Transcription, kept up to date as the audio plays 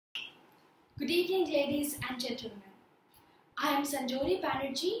Good evening, ladies and gentlemen. I am Sanjoli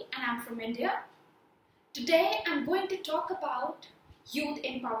Banerjee and I am from India. Today I am going to talk about youth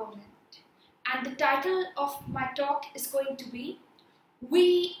empowerment, and the title of my talk is going to be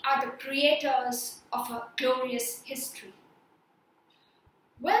We are the creators of a glorious history.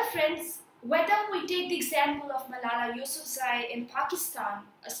 Well friends, whether we take the example of Malala Yousafzai in Pakistan,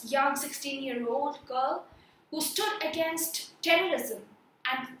 a young 16-year-old girl who stood against terrorism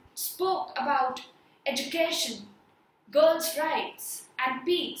and spoke about education, girls' rights and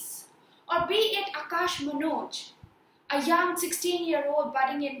peace, or be it Akash Manoj, a young 16-year-old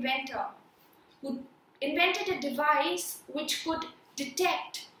budding inventor who invented a device which could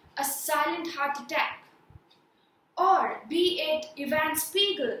detect a silent heart attack, or be it Ivan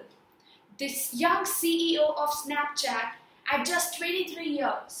Spiegel, this young CEO of Snapchat at just 23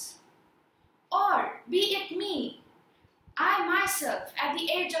 years, or be it me, I myself, at the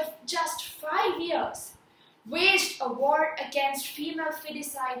age of just 5 years, waged a war against female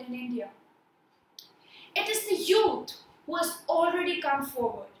filicide in India. It is the youth who has already come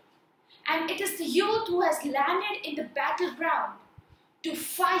forward, and it is the youth who has landed in the battleground to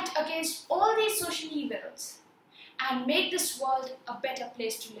fight against all these social evils and make this world a better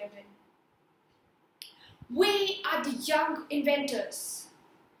place to live in. We are the young inventors,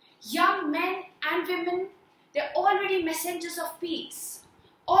 young men and women. They're already messengers of peace,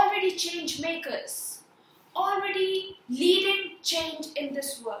 already change makers, already leading change in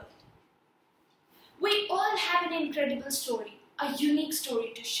this world. We all have an incredible story, a unique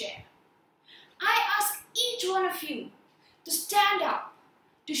story to share. I ask each one of you to stand up,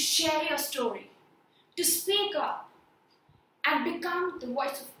 to share your story, to speak up, and become the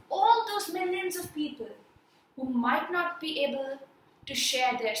voice of all those millions of people who might not be able to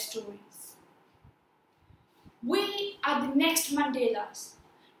share their stories. We are the next Mandelas,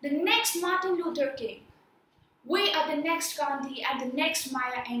 the next Martin Luther King. We are the next Gandhi and the next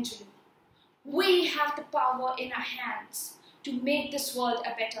Maya Angelou. We have the power in our hands to make this world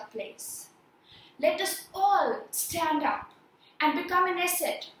a better place. Let us all stand up and become an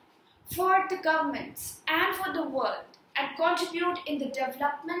asset for the governments and for the world, and contribute in the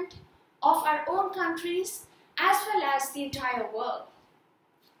development of our own countries as well as the entire world.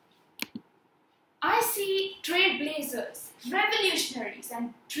 I see trailblazers, revolutionaries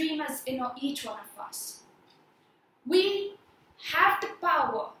and dreamers in each one of us. We have the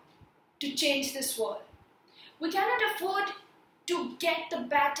power to change this world. We cannot afford to get the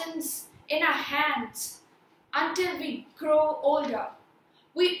batons in our hands until we grow older.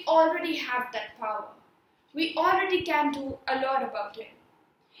 We already have that power. We already can do a lot about it.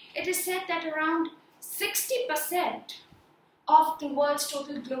 It is said that around 60% of the world's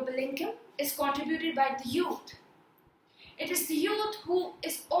total global income is contributed by the youth. It is the youth who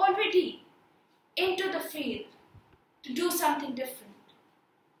is already into the field to do something different.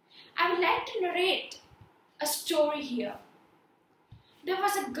 I would like to narrate a story here. There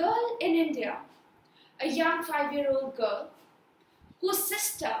was a girl in India, a young 5-year-old girl, whose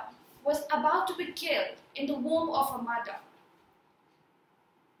sister was about to be killed in the womb of her mother.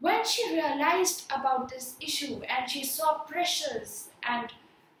 When she realized about this issue and she saw pressures and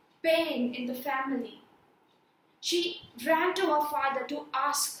pain in the family, she ran to her father to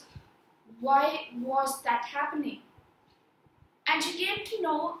ask why was that happening. And she came to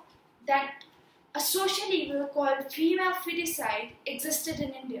know that a social evil called female filicide existed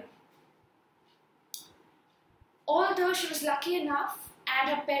in India. Although she was lucky enough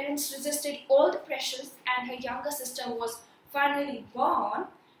and her parents resisted all the pressures and her younger sister was finally born,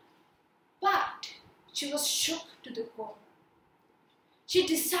 but she was shook to the core. She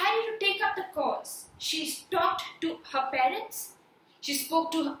decided to take up the cause. She talked to her parents, she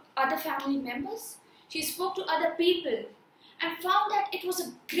spoke to other family members, she spoke to other people and found that it was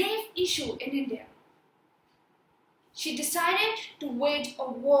a grave issue in India. She decided to wage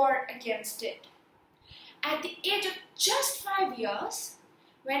a war against it. At the age of just 5 years,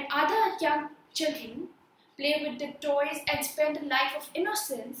 when other young children play with their toys and spend a life of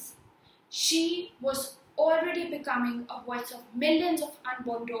innocence, she was already becoming a voice of millions of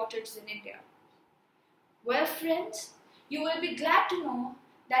unborn daughters in India. Well friends, you will be glad to know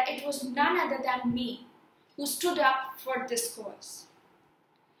that it was none other than me who stood up for this cause.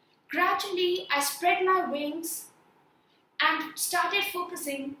 Gradually, I spread my wings and started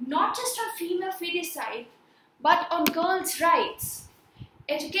focusing not just on female filicide, but on girls' rights,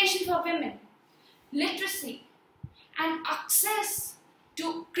 education for women, literacy, and access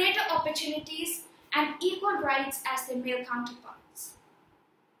to greater opportunities and equal rights as their male counterparts.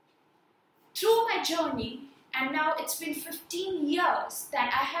 Through my journey, and now it's been 15 years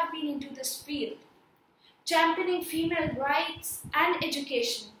that I have been into this field, championing female rights and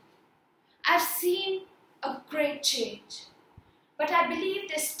education. I've seen a great change, but I believe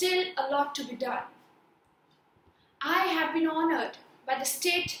there's still a lot to be done. I have been honored by the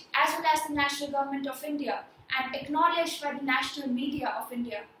state as well as the national government of India and acknowledged by the national media of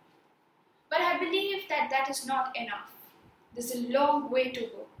India. But I believe that that is not enough. There's a long way to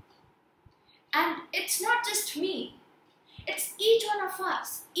go. And it's not just me. It's each one of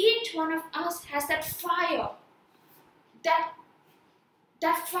us. Each one of us has that fire,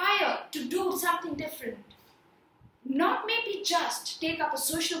 that fire to do something different. Not maybe just take up a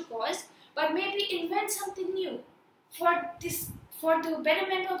social cause, but maybe invent something new for the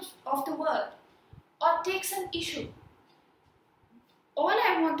betterment of the world, or take some issue. All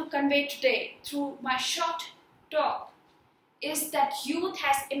I want to convey today through my short talk is that youth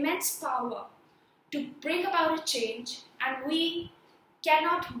has immense power to bring about a change, and we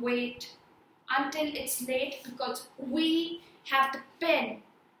cannot wait until it's late, because we have the pen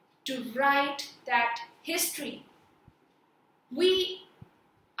to write that history. We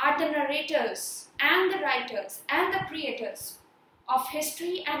are the narrators and the writers and the creators of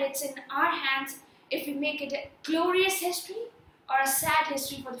history, and it's in our hands if we make it a glorious history or a sad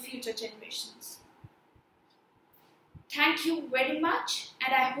history for the future generations. Thank you very much,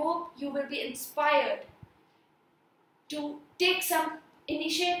 and I hope you will be inspired to take some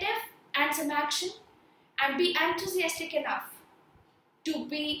initiative and some action and be enthusiastic enough to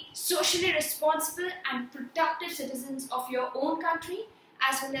be socially responsible and productive citizens of your own country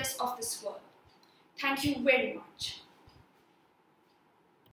as well as of this world. Thank you very much.